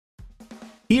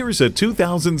Here's a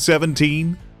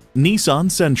 2017 Nissan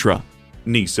Sentra.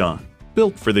 Nissan,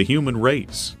 built for the human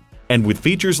race. And with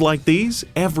features like these,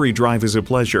 every drive is a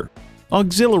pleasure.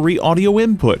 Auxiliary audio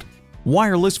input,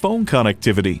 wireless phone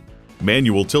connectivity,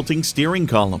 manual tilting steering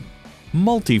column,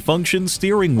 multi-function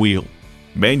steering wheel,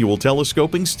 manual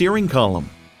telescoping steering column,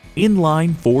 inline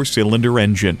 4-cylinder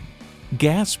engine,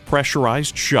 gas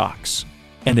pressurized shocks,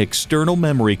 and external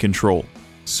memory control.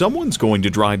 Someone's going to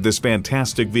drive this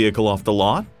fantastic vehicle off the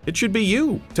lot. It should be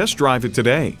you. Test drive it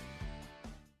today.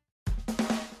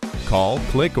 Call,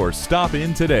 click, or stop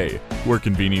in today. We're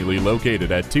conveniently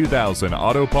located at 2000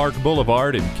 Auto Park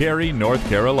Boulevard in Cary, North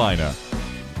Carolina.